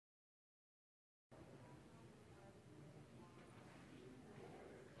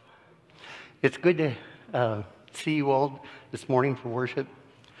It's good to see you all this morning for worship.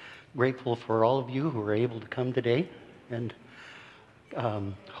 Grateful for all of you who are able to come today, and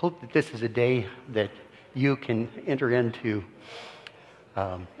hope that this is a day that you can enter into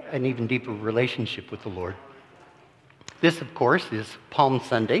an even deeper relationship with the Lord. This, of course, is Palm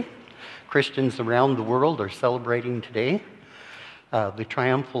Sunday. Christians around the world are celebrating today the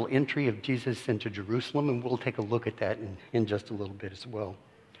triumphal entry of Jesus into Jerusalem, and we'll take a look at that in just a little bit as well.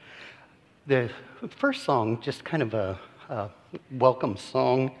 The first song, just kind of a welcome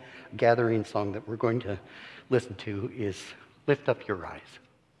song, gathering song that we're going to listen to, is Lift Up Your Eyes.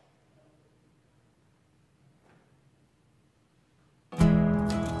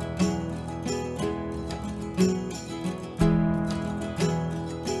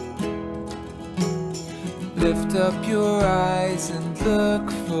 Lift up your eyes and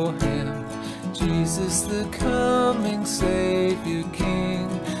look for him, Jesus the coming Savior King,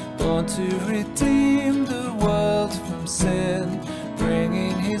 born to redeem the world from sin,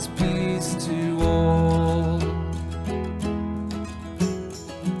 bringing his peace to all.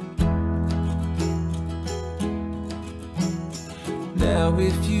 Now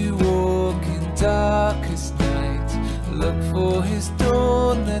if you walk in darkest night, look for his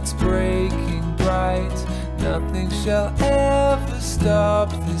dawn that's breaking bright. Nothing shall ever stop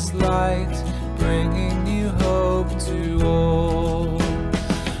this light, bringing new hope to all.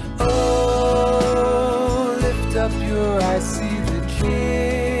 Oh, lift up your eyes, see the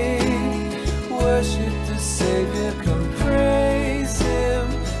King. Worship the Savior, come praise him,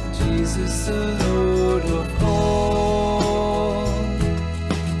 Jesus the Lord of all.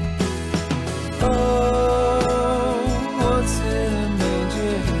 Oh, once in a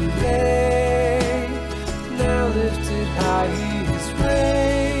manger he lay, now lifted high he is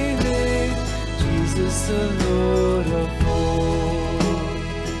reigning, Jesus the Lord of all.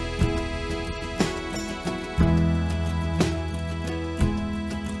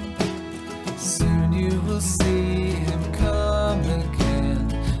 Soon you will see him come again,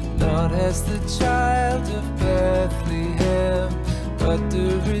 not as the child of Bethlehem, but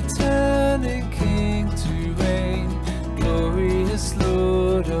the returning King to reign, glorious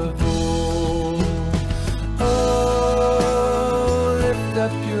Lord of all. Oh, lift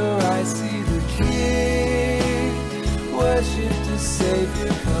up your eyes, see the King. Worship the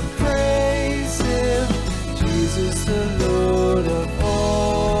Savior, come praise him, Jesus the Lord of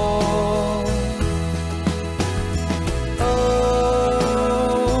all.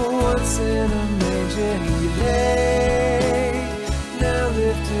 Oh, once in a manger he lay, now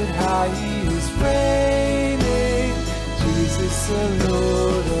lifted high he is reigning, Jesus the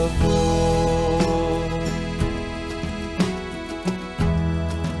Lord of all.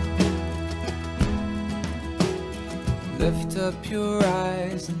 Lift up your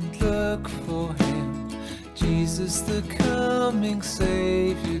eyes and look for him, Jesus the coming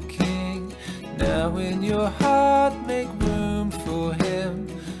Savior King. Now in your heart make room for him,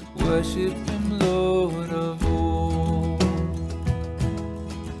 worship him Lord of all.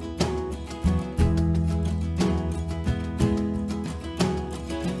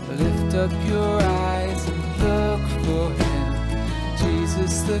 Lift up your eyes and look for him,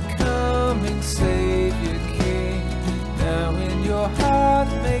 Jesus the coming Savior King. Now in your heart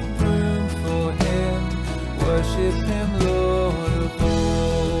make room for him, worship him Lord of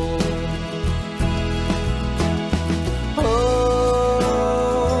all. Oh,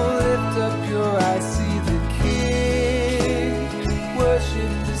 lift up your eyes, see the King.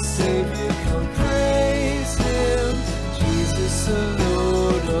 Worship the Savior, come praise him, Jesus the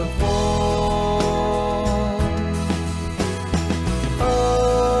Lord of all.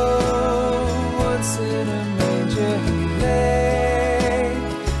 Oh, once in a manger he lay,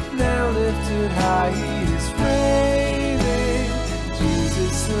 now lifted high he is reigning,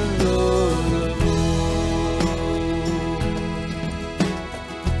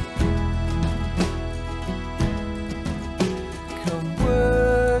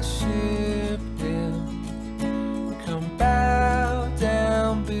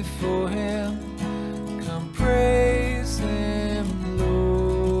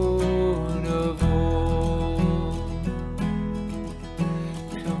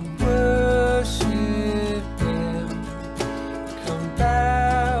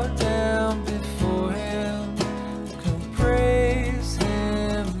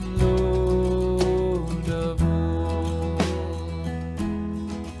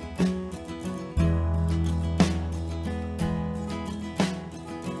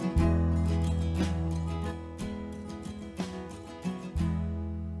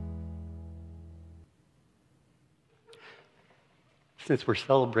 since we're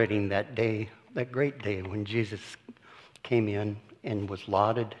celebrating that day, that great day when Jesus came in and was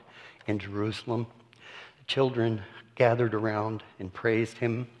lauded in Jerusalem, the children gathered around and praised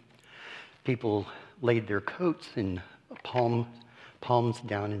him. People laid their coats and palms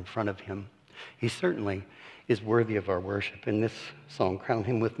down in front of him. He certainly is worthy of our worship, and this song, Crown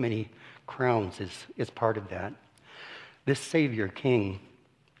Him with Many Crowns, is part of that. This Savior King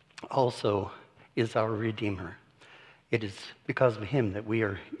also is our Redeemer. It is because of him that we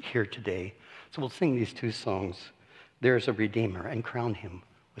are here today. So we'll sing these two songs, There's a Redeemer, and crown him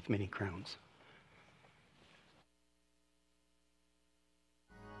with many crowns.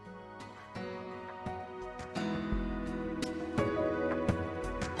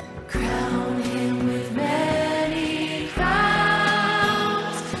 Crown him with many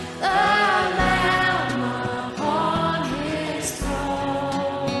crowns, the Lamb upon his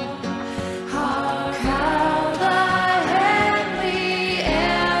throne. Hark how the heavenly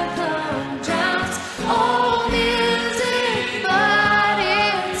anthem drowns all music but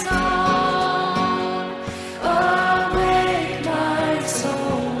its own. Awake my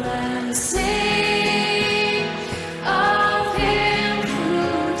soul and sing of him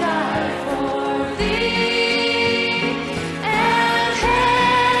who died for thee, and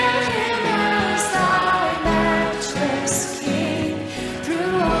hail him as thy matchless King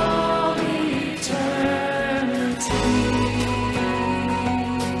through all eternity.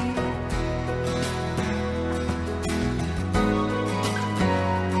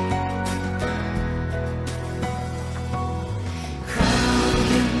 Crown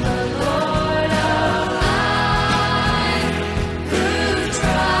him the Lord of life, who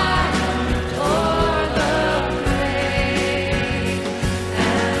triumphed o'er the grave,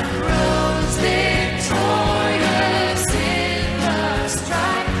 and rose victorious in the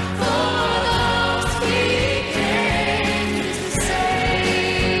strife for those he came to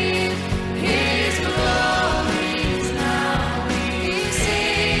save. His glories now we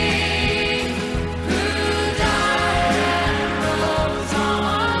sing, who died and rose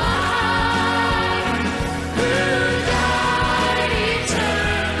on high, who died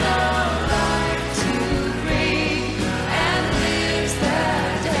eternal life to bring, and lives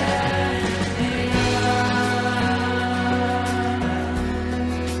that death may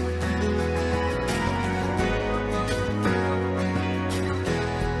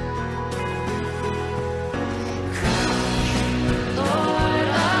Lord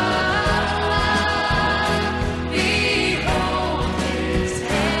of life, behold his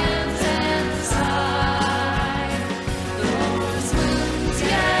hands and side, those wounds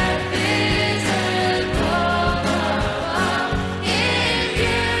yet visible above, in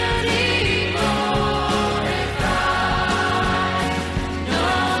beauty glorified. No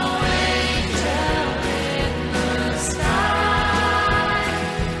angel in the sky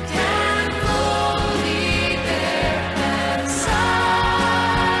can fully bear that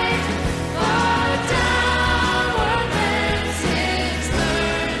sight, but downward bends his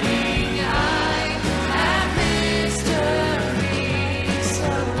learning eye at mystery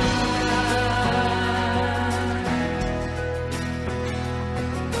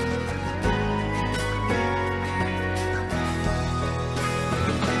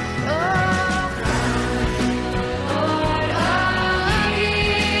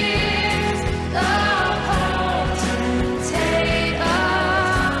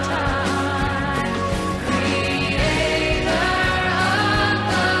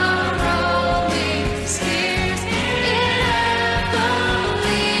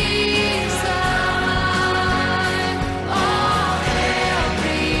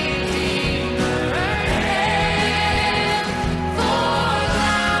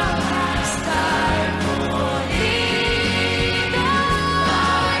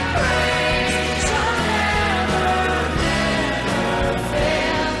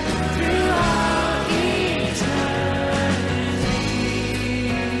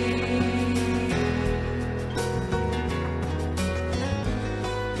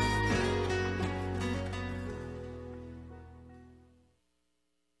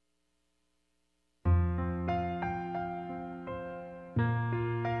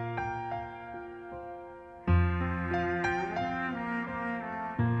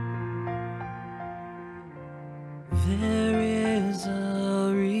There is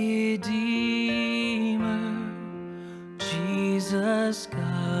a Redeemer, Jesus,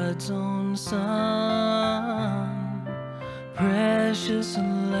 God's own Son, precious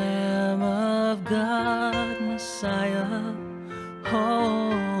Lamb of God, Messiah, Holy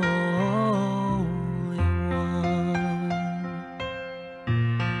One.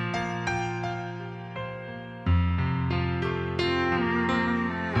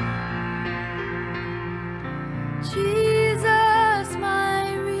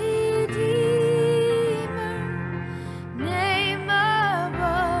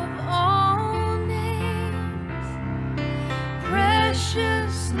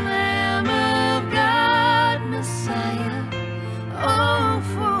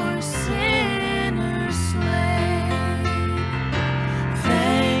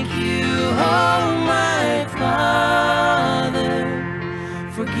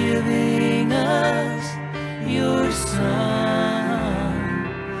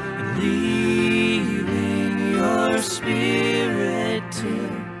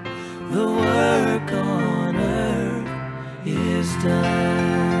 the work on earth is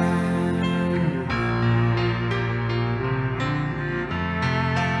done.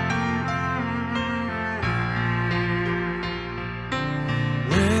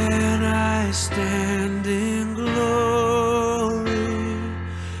 When I stand in glory,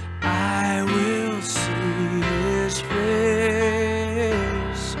 I will see His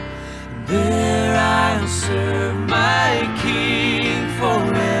face. There I'll serve my King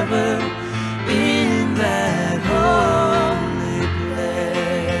forever in that holy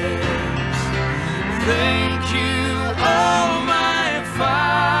place. Thank you, oh my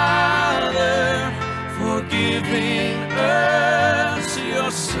Father, for giving us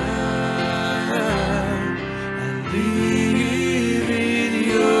your Son and leaving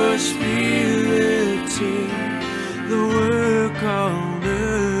your Spirit till the work on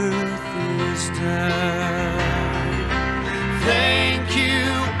earth is done. Thank you,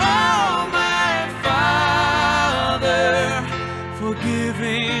 oh my Father, for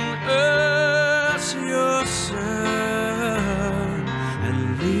giving us your Son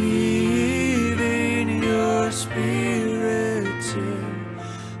and leaving your Spirit till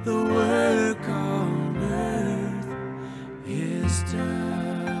the work on earth is done.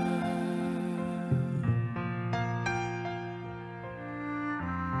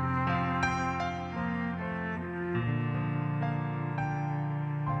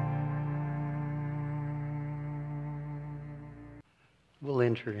 We'll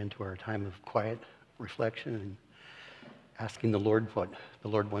enter into our time of quiet reflection and asking the Lord what the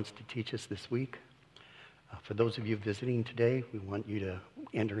Lord wants to teach us this week. For those of you visiting today, we want you to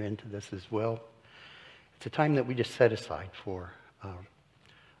enter into this as well. It's a time that we just set aside for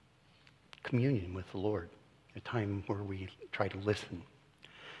communion with the Lord, a time where we try to listen.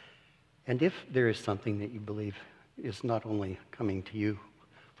 And if there is something that you believe is not only coming to you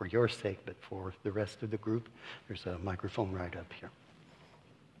for your sake, but for the rest of the group, there's a microphone right up here.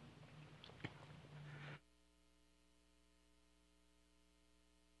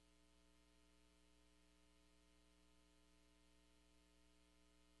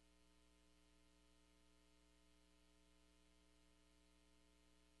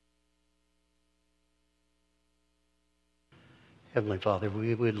 Heavenly Father,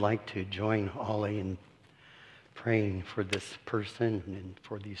 we would like to join Ollie in praying for this person and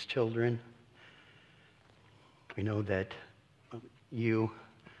for these children. We know that you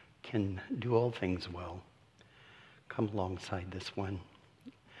can do all things well. Come alongside this one.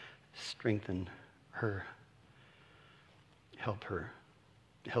 Strengthen her. Help her.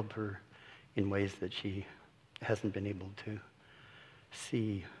 Help her in ways that she hasn't been able to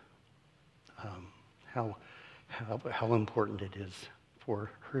see how important it is for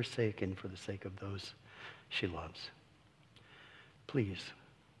her sake and for the sake of those she loves. Please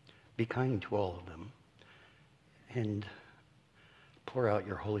be kind to all of them and pour out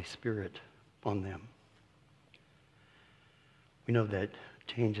your Holy Spirit on them. We know that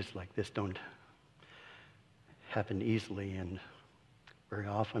changes like this don't happen easily, and very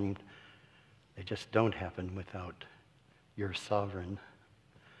often they just don't happen without your sovereign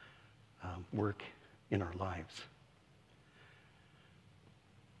work in our lives.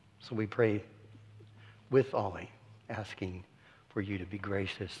 So we pray with Ollie, asking for you to be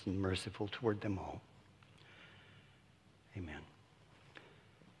gracious and merciful toward them all. Amen.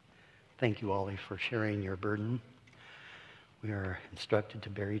 Thank you, Ollie, for sharing your burden. We are instructed to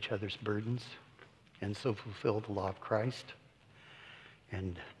bear each other's burdens and so fulfill the law of Christ.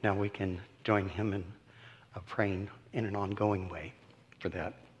 And now we can join him in praying in an ongoing way for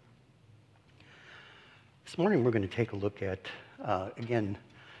that. This morning we're going to take a look at, again,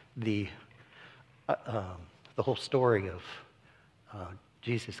 the whole story of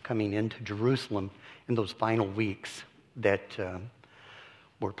Jesus coming into Jerusalem in those final weeks that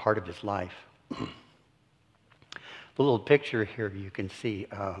were part of his life. The little picture here you can see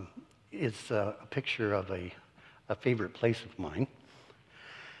is a picture of a favorite place of mine.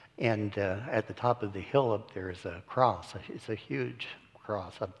 And at the top of the hill up there is a cross. It's a huge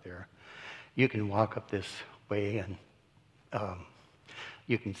cross up there. You can walk up this way and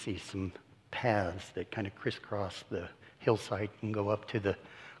you can see some paths that kind of crisscross the hillside and go up to the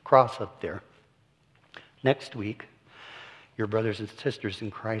cross up there. Next week, your brothers and sisters in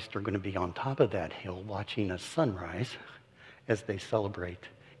Christ are going to be on top of that hill watching a sunrise as they celebrate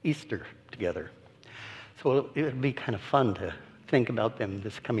Easter together. So it would be kind of fun to think about them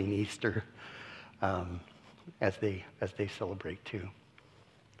this coming Easter as they celebrate too.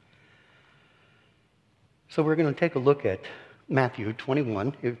 So we're going to take a look at Matthew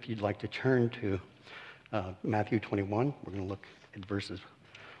 21. If you'd like to turn to Matthew 21, we're going to look at verses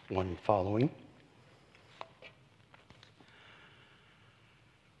one following.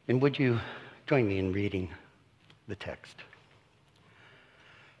 And would you join me in reading the text?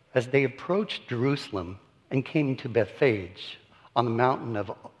 As they approached Jerusalem and came to Bethphage on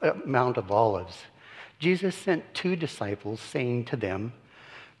the Mount of Olives, Jesus sent 2 disciples, saying to them,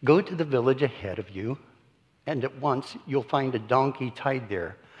 "Go to the village ahead of you, and at once you'll find a donkey tied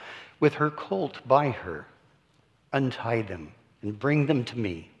there, with her colt by her. Untie them and bring them to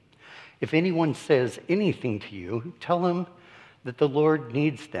me. If anyone says anything to you, tell him that the Lord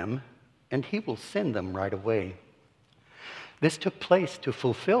needs them, and he will send them right away." This took place to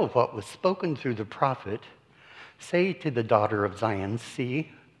fulfill what was spoken through the prophet. "Say to the daughter of Zion,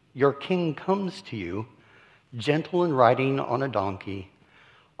 see, your king comes to you, gentle and riding on a donkey,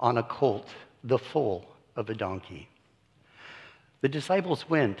 on a colt, the foal of a donkey." The disciples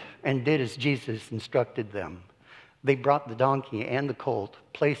went and did as Jesus instructed them. They brought the donkey and the colt,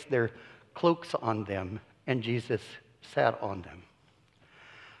 placed their cloaks on them, and Jesus sat on them.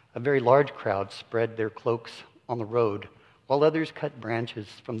 A very large crowd spread their cloaks on the road, while others cut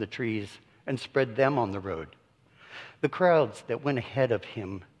branches from the trees and spread them on the road. The crowds that went ahead of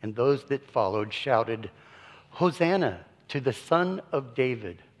him and those that followed shouted, "Hosanna to the Son of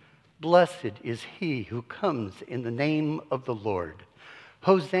David! Blessed is he who comes in the name of the Lord!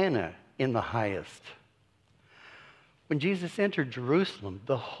 Hosanna in the highest!" When Jesus entered Jerusalem,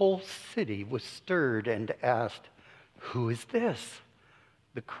 the whole city was stirred and asked, "Who is this?"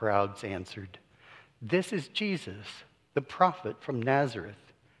 The crowds answered, "This is Jesus, the prophet from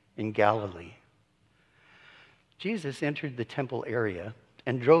Nazareth in Galilee." Jesus entered the temple area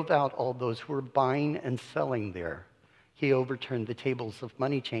and drove out all those who were buying and selling there. He overturned the tables of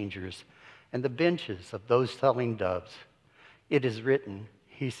money changers and the benches of those selling doves. "It is written,"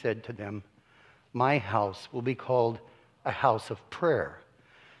 he said to them, "My house will be called a house of prayer,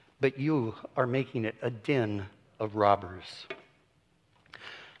 but you are making it a den of robbers."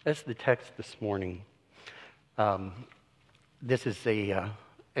 That's the text this morning. This is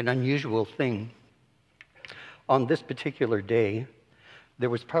an unusual thing. On this particular day, there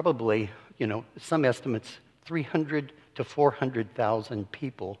was probably, some estimates, 300 to 400,000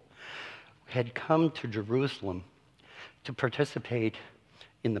 people had come to Jerusalem to participate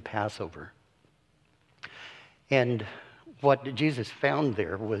in the Passover. And what Jesus found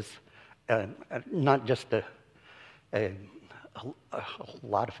there was not just a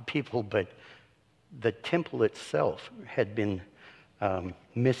lot of people, but the temple itself had been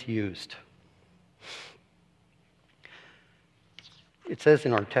misused. It says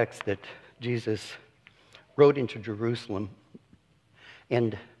in our text that Jesus rode into Jerusalem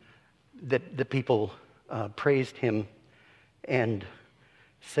and that the people praised him and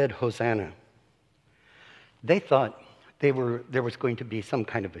said, "Hosanna." They thought there was going to be some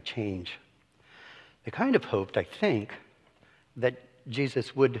kind of a change. They kind of hoped, I think, that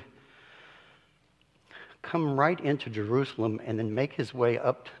Jesus would come right into Jerusalem and then make his way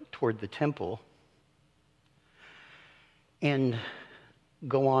up toward the temple and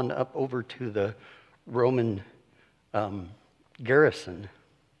go on up over to the Roman garrison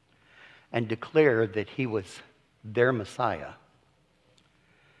and declare that he was their Messiah.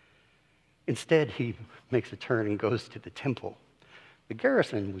 Instead, he makes a turn and goes to the temple. The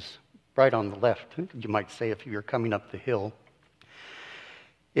garrison was right on the left, you might say, if you were coming up the hill.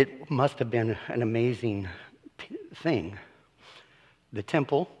 It must have been an amazing thing. The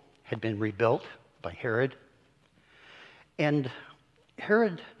temple had been rebuilt by Herod, and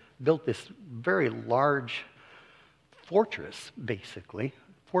Herod built this very large fortress, basically,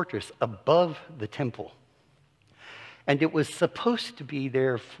 above the temple. And it was supposed to be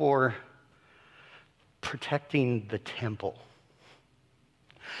there for protecting the temple.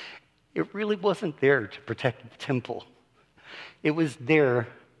 It really wasn't there to protect the temple. It was there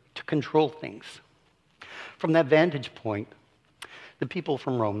to control things. From that vantage point, the people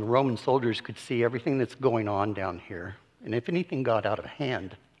from Rome, the Roman soldiers, could see everything that's going on down here. And if anything got out of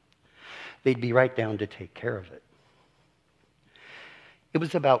hand, they'd be right down to take care of it. It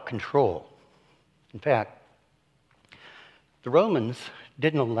was about control. In fact, the Romans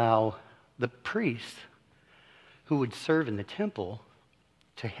didn't allow the priests who would serve in the temple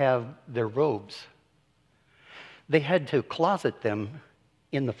to have their robes. They had to closet them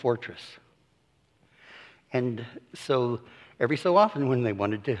in the fortress. And so every so often when they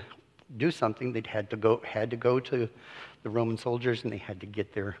wanted to do something, they had to go to the Roman soldiers, and they had to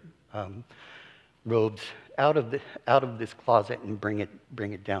get their robes out of this closet and bring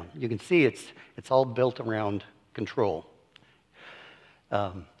it down. You can see it's all built around control.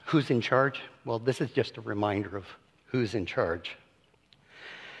 Who's in charge? Well, this is just a reminder of who's in charge.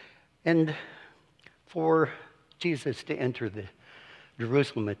 And for Jesus to enter the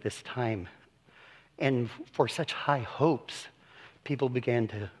Jerusalem at this time, and for such high hopes, people began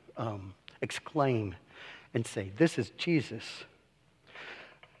to exclaim and say, "This is Jesus.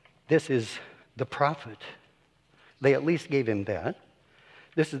 This is the prophet." They at least gave him that.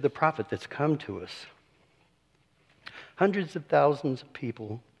 This is the prophet that's come to us. Hundreds of thousands of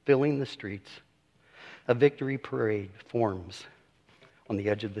people filling the streets. A victory parade forms on the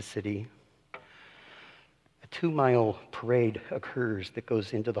edge of the city. A 2-mile parade occurs that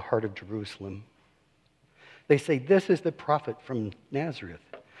goes into the heart of Jerusalem. They say, "This is the prophet from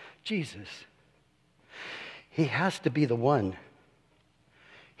Nazareth, Jesus. He has to be the one.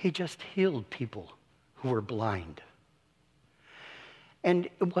 He just healed people who were blind." And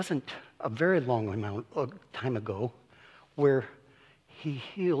it wasn't a very long amount of time ago where he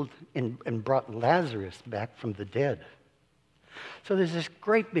healed and brought Lazarus back from the dead. So there's this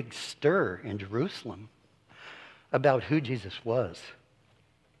great big stir in Jerusalem about who Jesus was.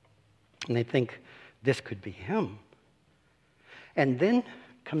 And they think this could be him. And then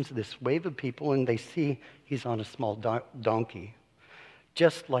comes this wave of people, and they see he's on a small donkey,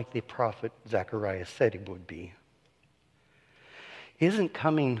 just like the prophet Zechariah said he would be. He isn't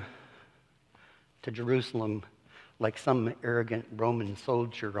coming to Jerusalem like some arrogant Roman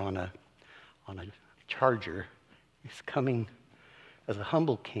soldier on a charger. He's coming as a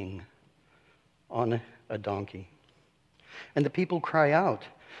humble king on a donkey. And the people cry out,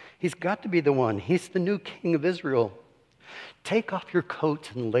 "He's got to be the one. He's the new king of Israel. Take off your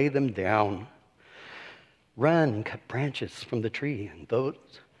coats and lay them down. Run and cut branches from the tree, and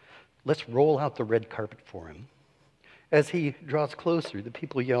let's roll out the red carpet for him." As he draws closer, the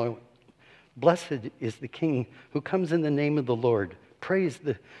people yell, "Blessed is the King who comes in the name of the Lord. Praise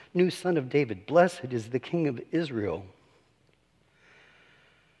the new Son of David. Blessed is the King of Israel."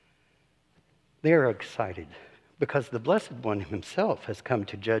 They are excited because the Blessed One himself has come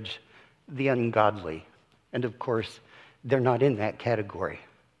to judge the ungodly. And of course, they're not in that category.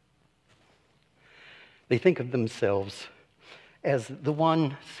 They think of themselves as the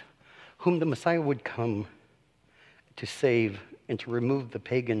ones whom the Messiah would come to save and to remove the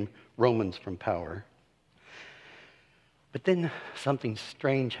pagan Romans from power. But then something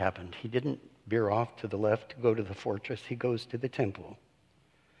strange happened. He didn't veer off to the left to go to the fortress. He goes to the temple.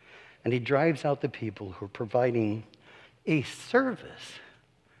 And he drives out the people who are providing a service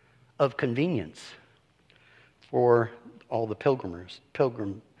of convenience for all the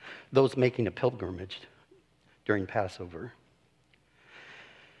those making a pilgrimage during Passover.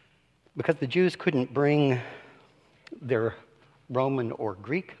 Because the Jews couldn't bring their Roman or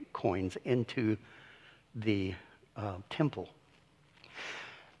Greek coins into the temple.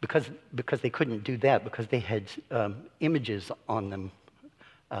 Because they couldn't do that, because they had images on them,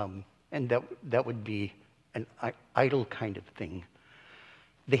 and that would be an idol kind of thing.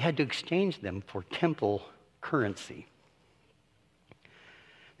 They had to exchange them for temple currency.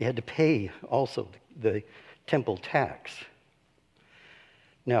 They had to pay also the temple tax.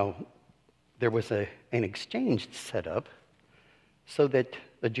 Now, there was an exchange set up so that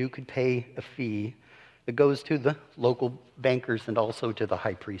a Jew could pay a fee that goes to the local bankers and also to the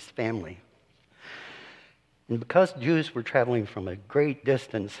high priest's family. And because Jews were traveling from a great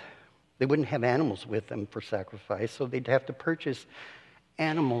distance, they wouldn't have animals with them for sacrifice, so they'd have to purchase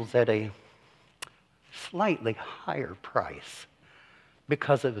animals at a slightly higher price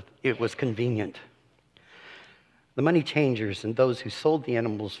because it was convenient. The money changers and those who sold the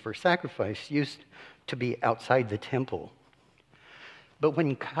animals for sacrifice used to be outside the temple. But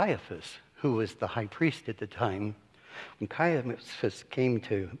when Caiaphas, who was the high priest at the time, when Caiaphas came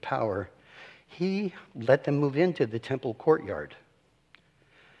to power, he let them move into the temple courtyard.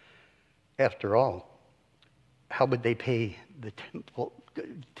 After all, how would they pay for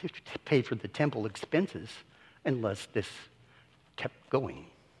the temple expenses unless this kept going?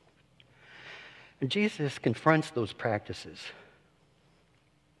 And Jesus confronts those practices.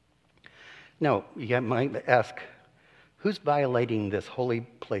 Now, you might ask, who's violating this holy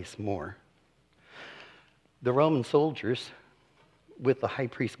place more? The Roman soldiers with the high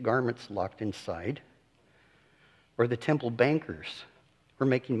priest's garments locked inside, or the temple bankers who are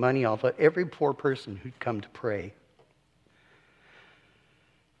making money off of every poor person who'd come to pray?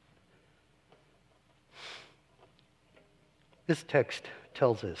 This text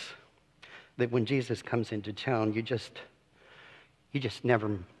tells us that when Jesus comes into town, you just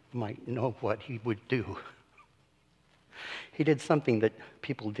never might know what he would do. He did something that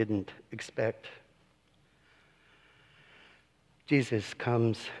people didn't expect. Jesus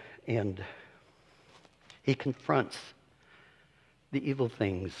comes and he confronts the evil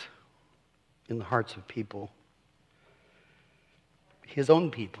things in the hearts of people, his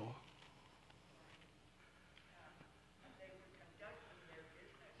own people.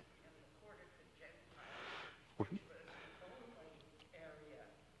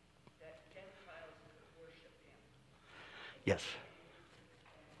 Yes.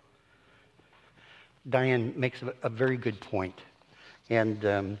 Diane makes a very good point,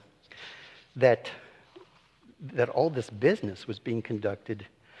 and that all this business was being conducted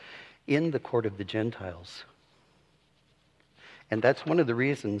in the court of the Gentiles. And that's one of the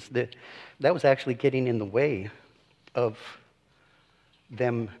reasons that was actually getting in the way of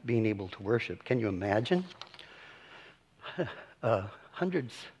them being able to worship. Can you imagine?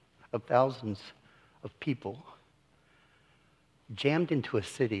 Hundreds of thousands of people jammed into a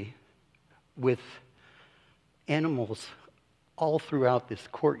city with animals all throughout this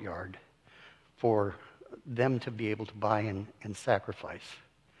courtyard for them to be able to buy and sacrifice.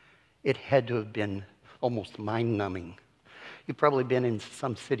 It had to have been almost mind-numbing. You've probably been in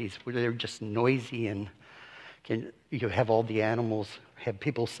some cities where they're just noisy and you have all the animals, have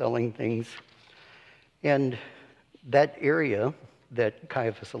people selling things. And that area that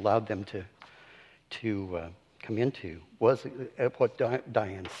Caiaphas allowed them to come into was what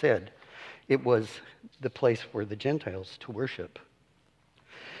Diane said. It was the place for the Gentiles to worship.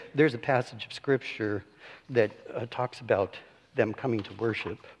 There's a passage of Scripture that talks about them coming to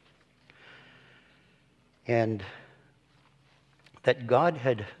worship, and that God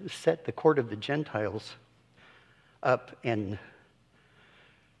had set the court of the Gentiles up and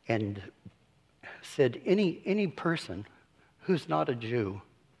said any person who's not a Jew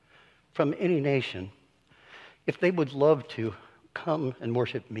from any nation, if they would love to come and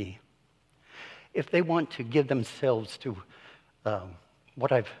worship me, if they want to give themselves to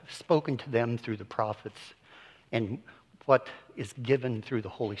what I've spoken to them through the prophets and what is given through the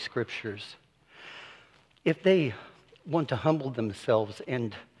Holy Scriptures, if they want to humble themselves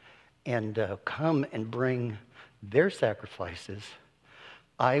and come and bring their sacrifices,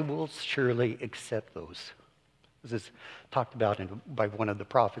 I will surely accept those. This is talked about by one of the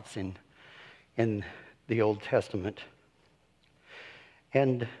prophets in the Old Testament.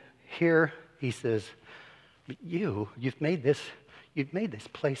 And here he says, you've made this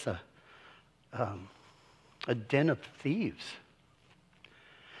place a den of thieves.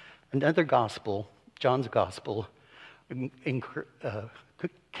 Another gospel, John's gospel,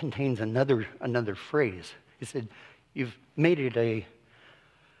 contains another phrase. He said, you've made it a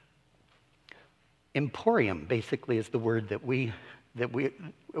emporium, basically, is the word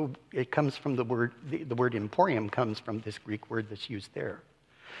it comes from the word emporium comes from this Greek word that's used there.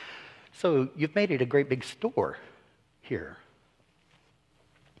 So you've made it a great big store here.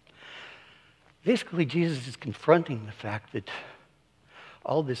 Basically, Jesus is confronting the fact that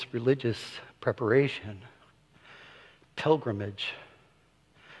all this religious preparation, pilgrimage,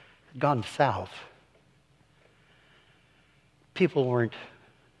 had gone south. People weren't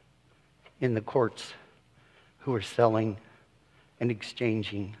in the courts who were selling and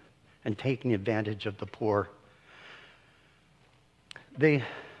exchanging and taking advantage of the poor. They'd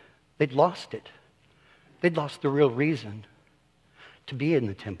lost it. They'd lost the real reason to be in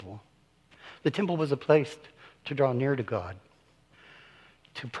the temple. The temple was a place to draw near to God,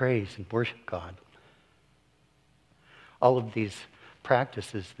 to praise and worship God. All of these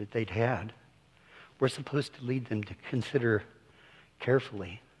practices that they'd had were supposed to lead them to consider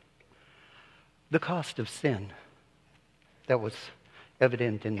carefully the cost of sin that was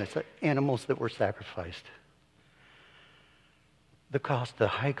evident in the animals that were sacrificed. The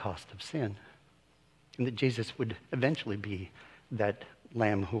high cost of sin. And that Jesus would eventually be that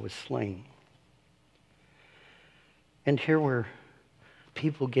lamb who was slain. And here were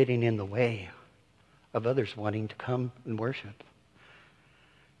people getting in the way of others wanting to come and worship.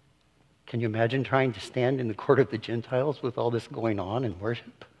 Can you imagine trying to stand in the court of the Gentiles with all this going on and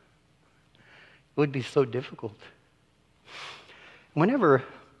worship? It would be so difficult. Whenever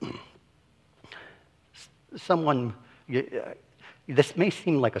someone, this may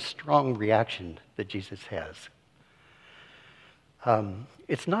seem like a strong reaction that Jesus has.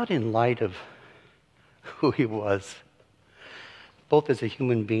 It's not in light of who he was, both as a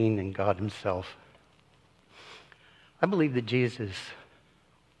human being and God himself. I believe that Jesus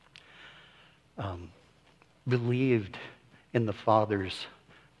believed in the Father's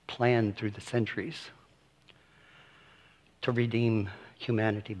plan through the centuries to redeem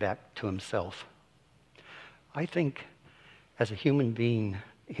humanity back to himself. I think as a human being,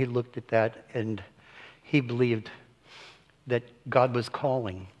 he looked at that and he believed that God was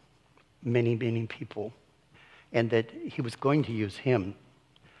calling many, many people and that he was going to use him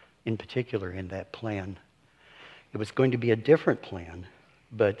in particular in that plan. It was going to be a different plan,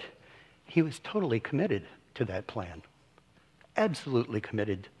 but he was totally committed to that plan, absolutely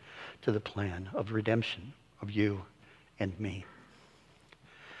committed to the plan of redemption of you and me.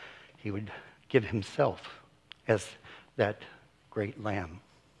 He would give himself as that great lamb,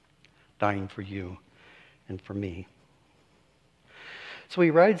 dying for you and for me. So he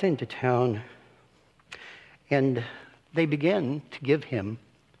rides into town, and they begin to give him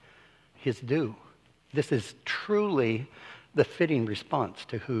his due. This is truly the fitting response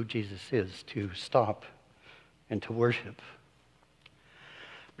to who Jesus is, to stop and to worship.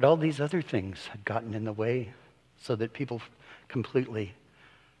 But all these other things had gotten in the way so that people completely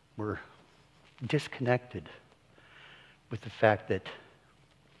were disconnected with the fact that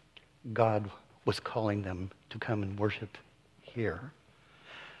God was calling them to come and worship here,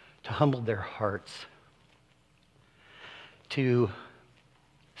 to humble their hearts, to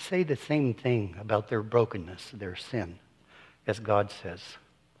say the same thing about their brokenness, their sin, as God says,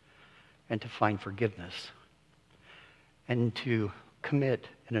 and to find forgiveness, and to commit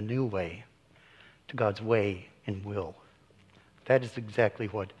in a new way to God's way and will. That is exactly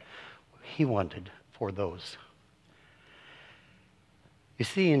what he wanted for those. You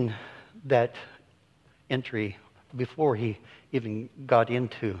see, in that entry, before he even got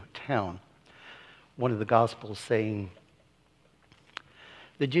into town, one of the Gospels saying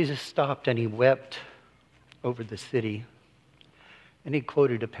that Jesus stopped and he wept over the city, and he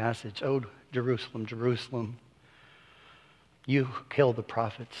quoted a passage, "Oh, Jerusalem, Jerusalem, you who kill the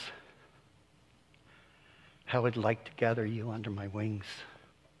prophets, how I'd like to gather you under my wings,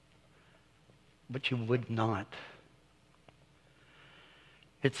 but you would not."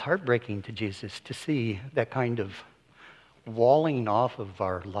 It's heartbreaking to Jesus to see that kind of walling off of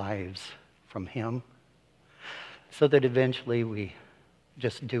our lives from him, so that eventually we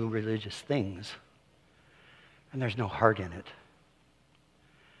just do religious things and there's no heart in it.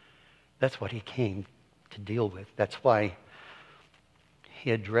 That's what he came to deal with. That's why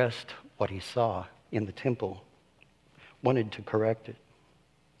he addressed what he saw in the temple, wanted to correct it.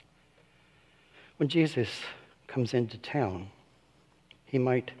 When Jesus comes into town, he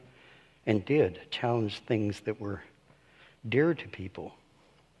might and did challenge things that were dear to people.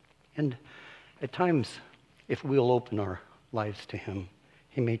 And at times, if we'll open our lives to him,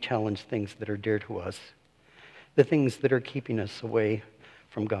 he may challenge things that are dear to us, the things that are keeping us away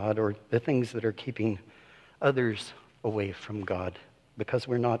from God, or the things that are keeping others away from God, because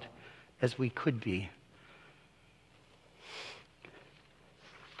we're not as we could be.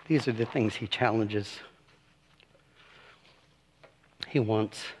 These are the things he challenges. He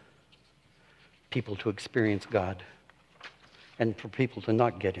wants people to experience God and for people to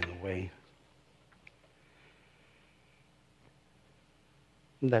not get in the way.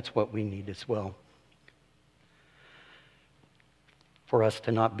 And that's what we need as well. For us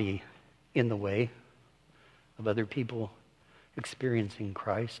to not be in the way of other people experiencing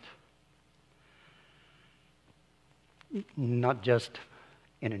Christ. Not just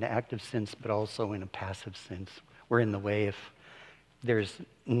in an active sense, but also in a passive sense. We're in the way if there's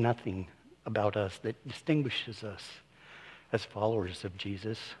nothing about us that distinguishes us as followers of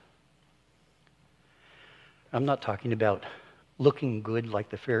Jesus. I'm not talking about looking good like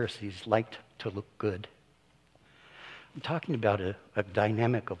the Pharisees liked to look good. I'm talking about a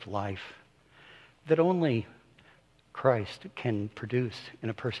dynamic of life that only Christ can produce in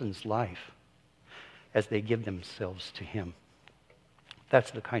a person's life as they give themselves to him.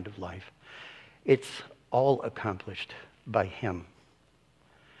 That's the kind of life. It's all accomplished by him.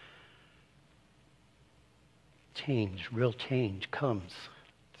 Change, real change, comes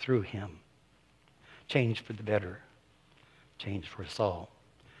through him. Change for the better. Change for us all.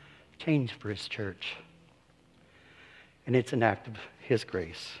 Change for his church. And it's an act of his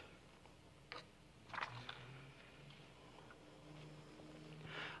grace.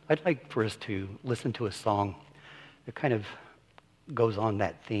 I'd like for us to listen to a song that kind of goes on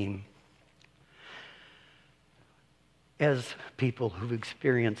that theme. As people who've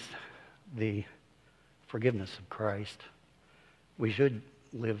experienced the forgiveness of Christ, we should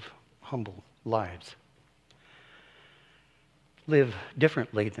live humble lives. Live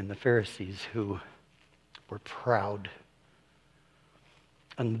differently than the Pharisees, who were proud,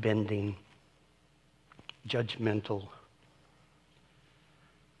 unbending, judgmental,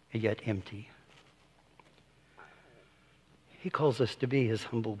 yet empty. He calls us to be his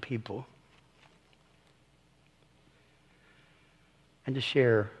humble people and to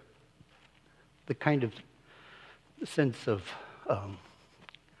share the kind of sense of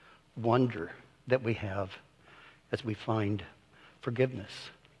wonder that we have as we find forgiveness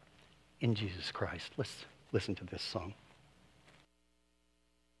in Jesus Christ. Let's listen to this song.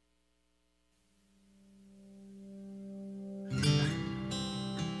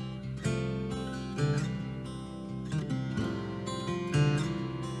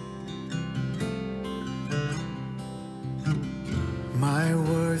 My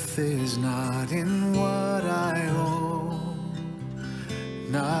worth is not in what I own,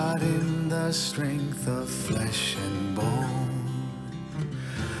 not in the strength of flesh and bone,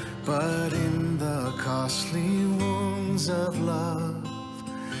 but in the costly wounds of love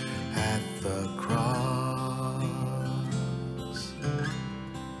at the cross.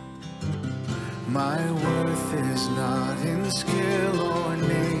 My worth is not in skill or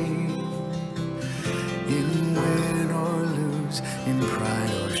name, in win or lose, in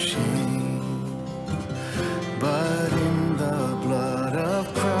pride or shame, but in the blood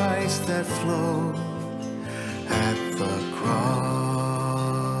of Christ that flowed at the cross.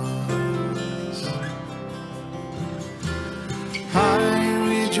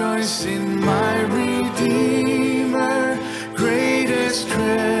 I rejoice in my Redeemer, greatest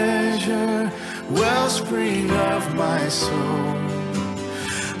treasure, wellspring of my soul.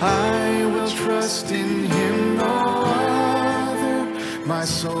 I will trust in him, no other. My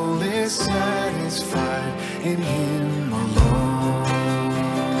soul is satisfied in him alone.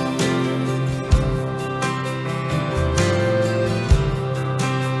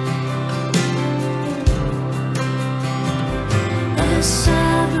 As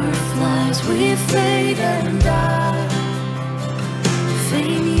summer flies, we fade and die.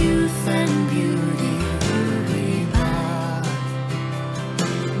 Fame, youth, and beauty will be mine.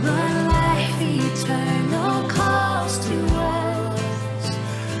 But life eternal calls to us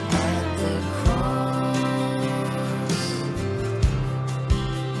at the cross.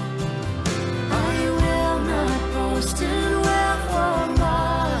 I will not boast in wealth or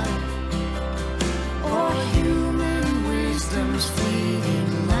might, or human wisdom's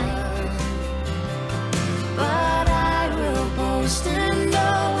fleeting light, but I will boast in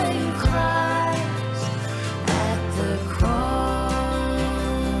knowing Christ at the cross.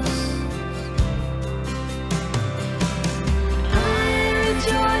 I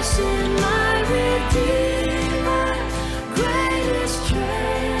rejoice in my Redeemer, greatest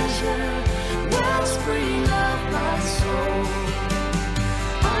treasure, wellspring of my soul.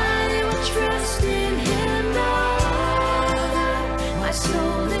 I will trust in him, no other. My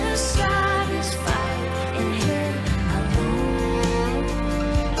soul is satisfied in him alone.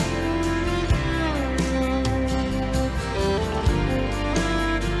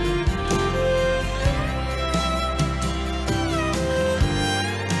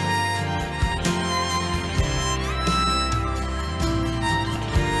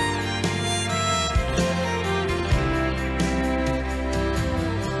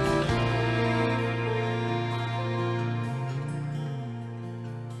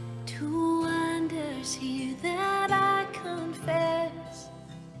 Two wonders here that I confess,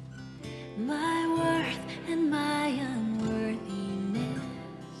 my worth and my unworthiness,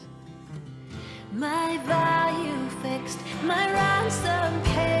 my value fixed, my ransom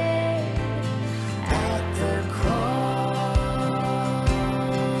paid at the cross.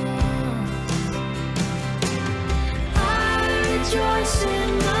 I rejoice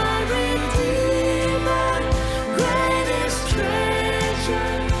in my Redeemer, greatest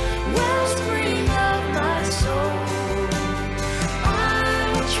treasure, wellspring of my soul. I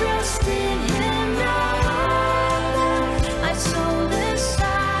will trust in him, no other. My soul is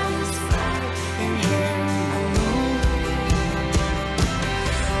satisfied in him alone.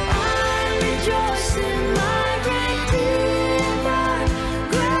 I rejoice in my Redeemer,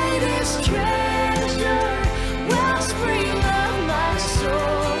 greatest treasure, wellspring of my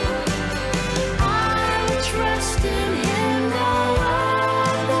soul. I will trust in him, no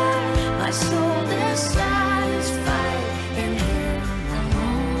other. My soul is satisfied in him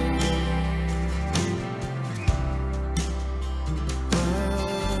alone.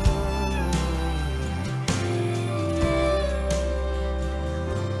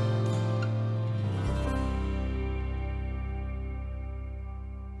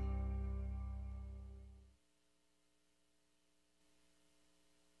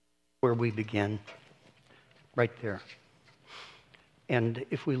 Where we begin, right there. And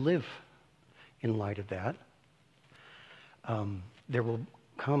if we live in light of that, there will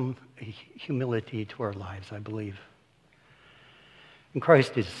come a humility to our lives, I believe. And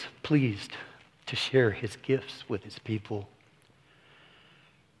Christ is pleased to share his gifts with his people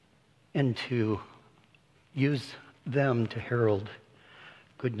and to use them to herald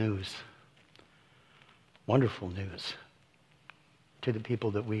good news, wonderful news to the people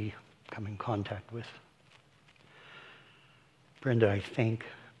that we come in contact with. Brenda, I thank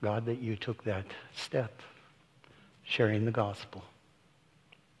God that you took that step, sharing the gospel.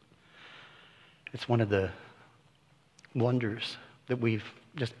 It's one of the wonders that we've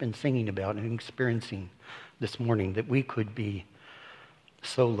just been singing about and experiencing this morning, that we could be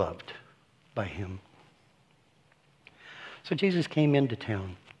so loved by him. So Jesus came into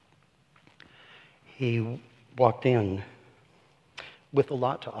town. He walked in with a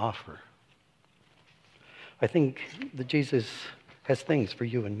lot to offer. I think that Jesus has things for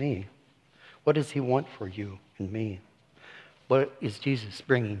you and me. What does he want for you and me? What is Jesus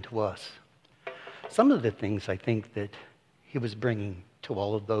bringing to us? Some of the things I think that he was bringing to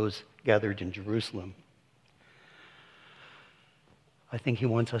all of those gathered in Jerusalem. I think he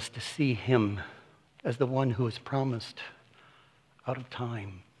wants us to see him as the one who is promised out of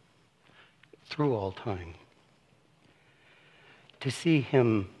time, through all time. To see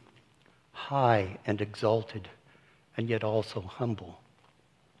him high and exalted, and yet also humble.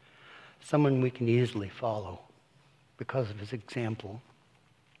 Someone we can easily follow because of his example.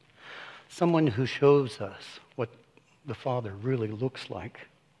 Someone who shows us what the Father really looks like.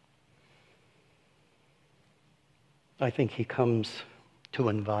 I think he comes to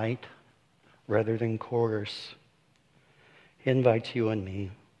invite rather than coerce. He invites you and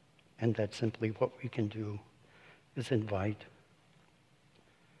me, and that's simply what we can do, is invite.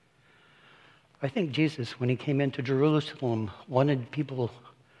 I think Jesus, when he came into Jerusalem,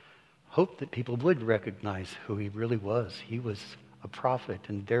 hoped that people would recognize who he really was. He was a prophet,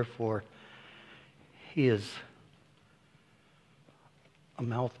 and therefore he is a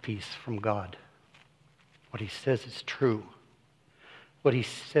mouthpiece from God. What he says is true. What he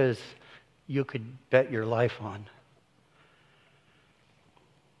says, you could bet your life on.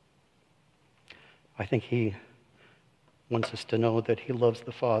 I think he wants us to know that he loves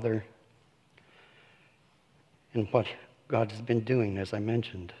the Father and what God has been doing, as I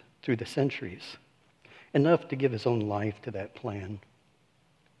mentioned, through the centuries, enough to give his own life to that plan.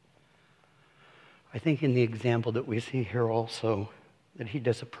 I think in the example that we see here also, that he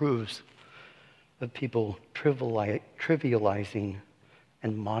disapproves of people trivializing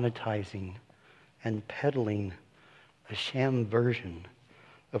and monetizing and peddling a sham version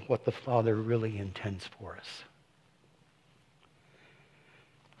of what the Father really intends for us.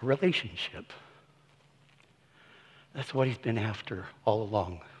 A relationship. That's what he's been after all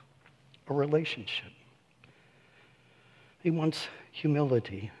along. A relationship. He wants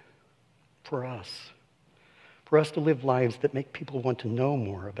humility for us to live lives that make people want to know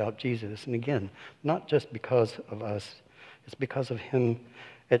more about Jesus. And again, not just because of us, it's because of him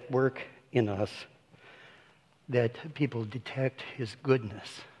at work in us that people detect his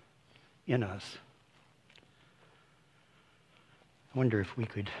goodness in us. I wonder if we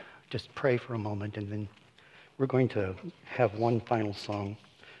could just pray for a moment, and then we're going to have one final song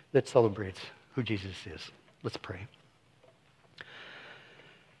that celebrates who Jesus is. Let's pray.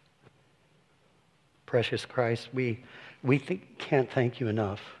 Precious Christ, we can't thank you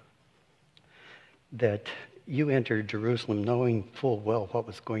enough that you entered Jerusalem knowing full well what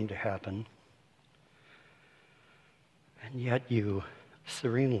was going to happen. And yet you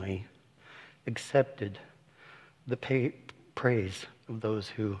serenely accepted the praise of those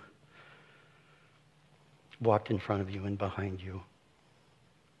who walked in front of you and behind you.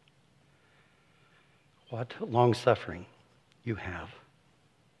 What long-suffering you have.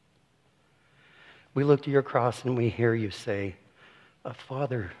 We look to your cross and we hear you say,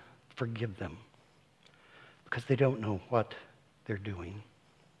 Father, forgive them, because they don't know what they're doing.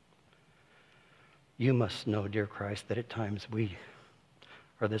 You must know, dear Christ, that at times we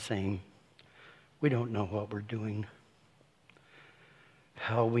are the same. We don't know what we're doing,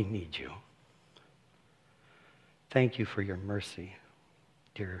 how we need you. Thank you for your mercy,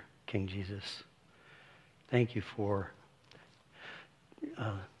 dear King Jesus. Thank you for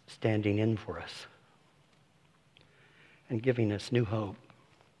standing in for us and giving us new hope.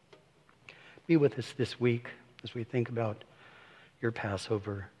 Be with us this week as we think about your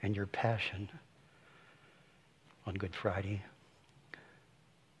Passover and your Passion on Good Friday.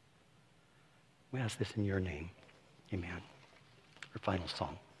 We ask this in your name. Amen. Our final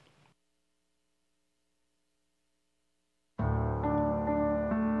song.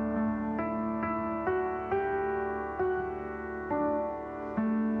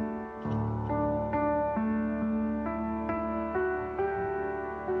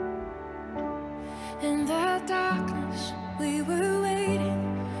 In the darkness, we were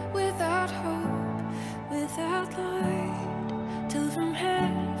waiting, without hope, without light, till from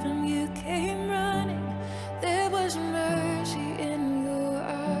heaven you came running. There was mercy in your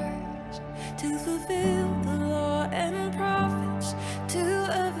eyes. to fulfill the law and prophets. To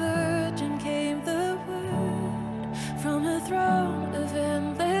a virgin came the word, from a throne of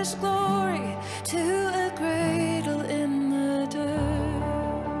endless glory to a cradle in the dirt.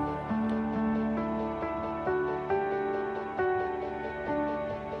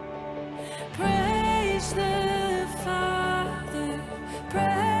 Praise the Father,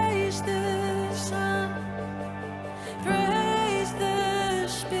 praise the Son, praise the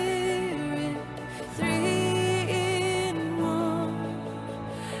Spirit, three in one.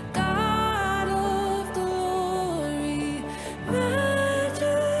 God of glory,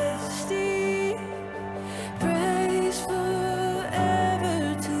 majesty, praise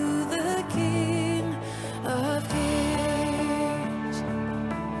forever to the King of Kings.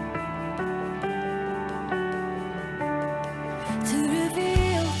 To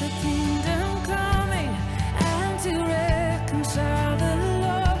reveal the kingdom coming and to reconcile the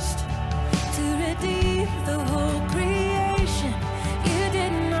lost, to redeem the whole creation. You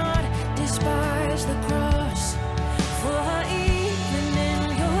did not despise the cross, for even in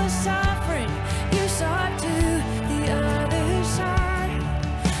your suffering you saw to the other side,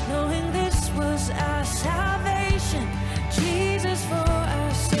 knowing this was our salvation. Jesus, for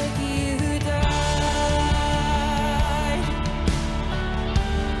our sake you died.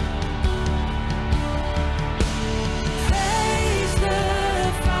 Praise the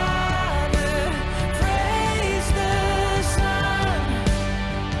Father, praise the Son,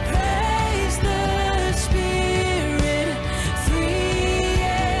 praise the Spirit, three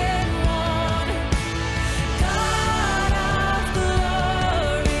in one. God of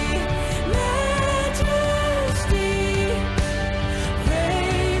glory, majesty,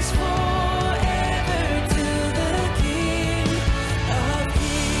 praise forever to the King of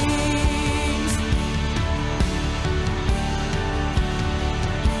Kings.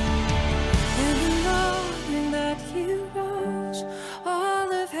 And the morning that you rose, all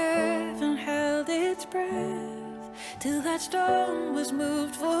of heaven held its breath, till that stone was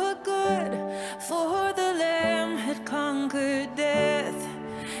moved for good, for the Lamb had conquered death.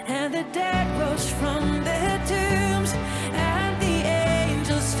 And the dead rose from their tombs,